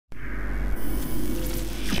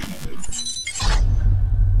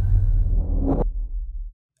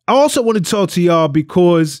I also want to talk to y'all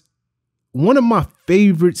because one of my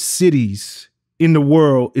favorite cities in the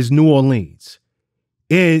world is New Orleans.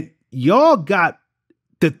 And y'all got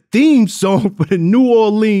the theme song for the New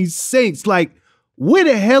Orleans Saints. Like, where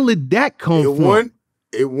the hell did that come from?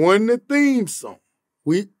 It wasn't the theme song.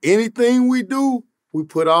 Anything we do, we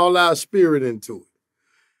put all our spirit into it.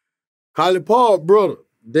 Collie Paul's brother,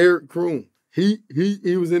 Derek Kroon, he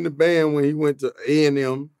was in the band when he went to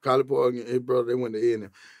A&M. Collie Paul and his brother, they went to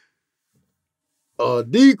A&M.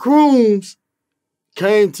 D. Crooms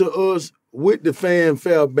came to us with the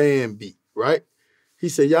fanfare band beat, right? He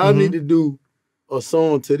said, y'all need to do a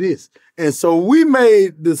song to this. And so we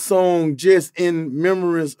made the song just in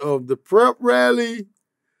memories of the prep rally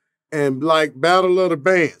and like Battle of the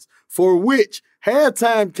Bands, for which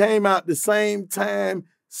Halftime came out the same time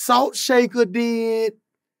Salt Shaker did.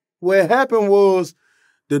 What happened was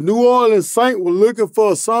the New Orleans Saints were looking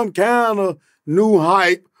for some kind of new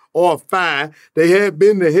hype or fire. They had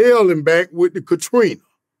been to hell and back with the Katrina,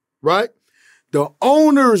 right? The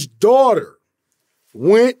owner's daughter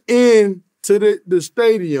went in to the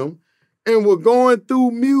stadium and were going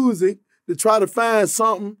through music to try to find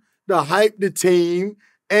something to hype the team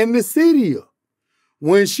and the city up.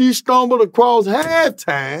 When she stumbled across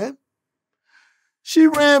Halftime, she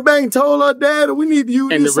ran back and told her dad, we need to use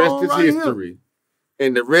this song right here. And the rest is history.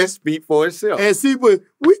 And the rest speak for itself. And see, but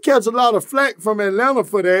we catch a lot of flack from Atlanta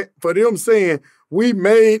for that, for them saying we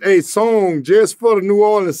made a song just for the New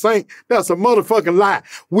Orleans Saints. That's a motherfucking lie.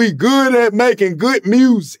 We good at making good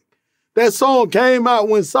music. That song came out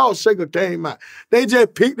when Salt Shaker came out. They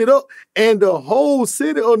just picked it up, and the whole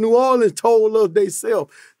city of New Orleans told us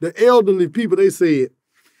themselves, the elderly people, they said,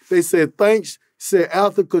 thanks, said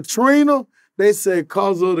after Katrina, they said,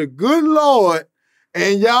 cause of the good Lord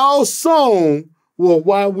and y'all song was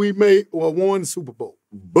why we won the Super Bowl.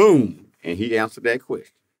 Boom. And he answered that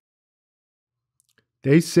question.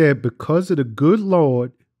 They said, because of the good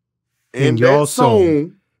Lord and y'all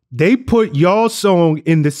song, they put y'all song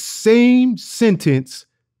in the same sentence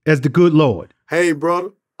as the good Lord. Hey, brother,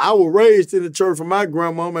 I was raised in the church from my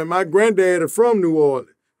grandmama, and my granddad is from New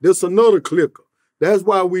Orleans. This another clicker. That's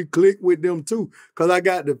why we click with them too, because I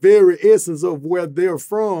got the very essence of where they're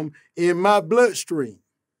from in my bloodstream.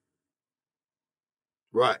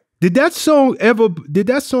 Right. Did that song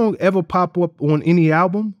ever pop up on any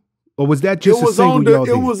album? Or was that just a single y'all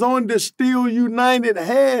did? It was on the Still United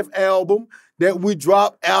Half album that we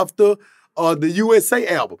dropped after the USA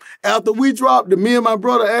album. After we dropped the Me and My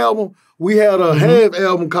Brother album, we had a half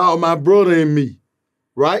album called My Brother and Me,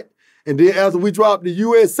 right? And then after we dropped the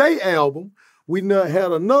USA album, we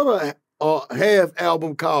had another half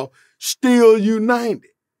album called Still United.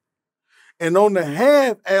 And on the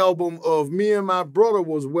half album of Me and My Brother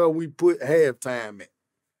was where we put Halftime at.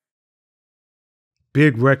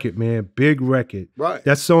 Big record, man. Big record. Right.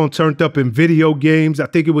 That song turned up in video games. I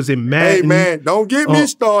think it was in Madden. Hey, man, don't get me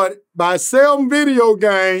started. By selling video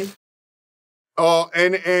games,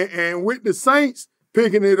 and with the Saints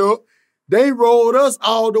picking it up, they rolled us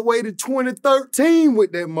all the way to 2013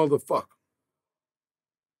 with that motherfucker.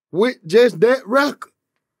 With just that record.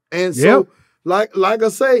 And so, like I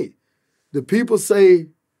say, the people say,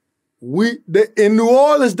 in New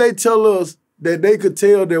Orleans, they tell us that they could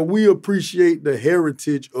tell that we appreciate the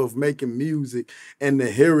heritage of making music and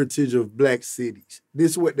the heritage of black cities.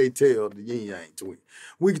 This is what they tell the Ying Yang Twins.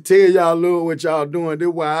 We can tell y'all love what y'all doing.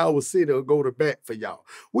 That's why our city will go to bat for y'all.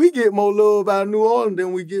 We get more love out of New Orleans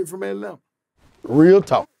than we get from Atlanta. Real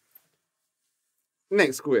talk.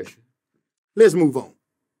 Next question. Let's move on.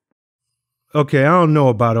 Okay, I don't know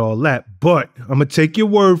about all that, but I'm going to take your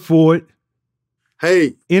word for it.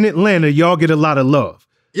 Hey. In Atlanta, y'all get a lot of love.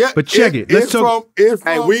 Yeah, but check it. Let's talk.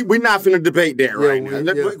 Hey, we're not finna debate that right now.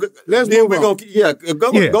 Let's move on.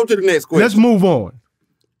 Go to the next question. Let's move on.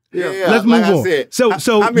 Let's move on. Said,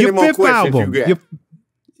 so how many your more fifth questions album, you got?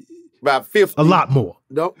 About 50. A lot more.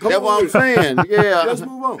 That's what I'm saying. Yeah. Let's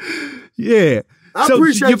move on. Yeah. I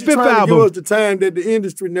appreciate you trying to give us the time that the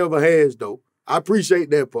industry never has, though. I appreciate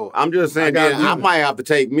that part. I'm just saying I might have to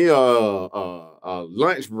take me a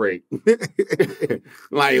lunch break.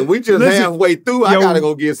 Like, if we just halfway through, I gotta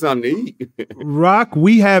go get something to eat. Rock,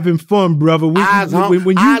 we having fun, brother. Eyes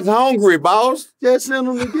hungry, boss. Just send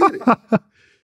them to get it.